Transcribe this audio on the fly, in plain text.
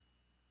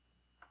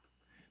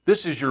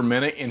This is your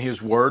Minute in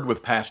His Word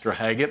with Pastor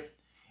Haggett.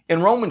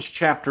 In Romans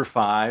chapter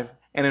 5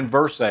 and in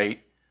verse 8,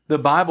 the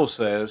Bible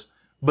says,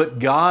 "But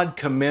God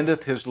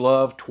commendeth His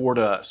love toward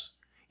us,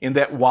 in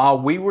that while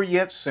we were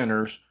yet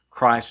sinners,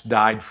 Christ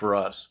died for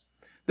us."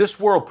 This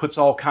world puts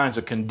all kinds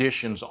of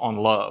conditions on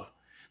love.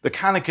 The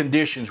kind of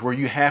conditions where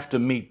you have to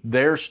meet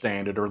their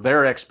standard or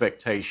their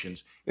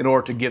expectations in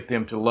order to get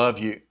them to love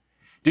you.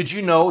 Did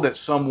you know that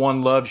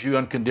someone loves you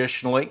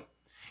unconditionally?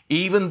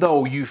 Even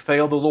though you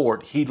fail the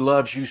Lord, He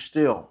loves you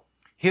still.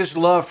 His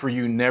love for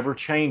you never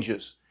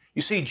changes.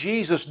 You see,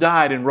 Jesus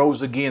died and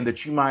rose again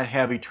that you might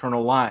have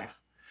eternal life.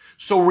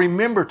 So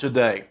remember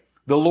today,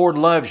 the Lord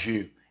loves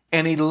you,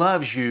 and He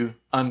loves you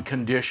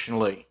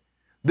unconditionally.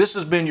 This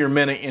has been your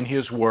Minute in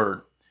His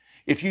Word.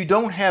 If you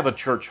don't have a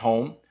church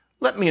home,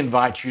 let me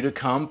invite you to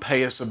come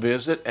pay us a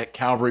visit at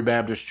Calvary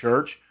Baptist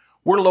Church.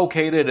 We're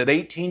located at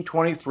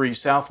 1823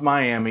 South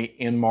Miami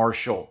in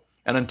Marshall.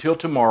 And until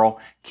tomorrow,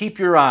 keep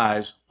your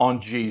eyes on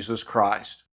Jesus Christ.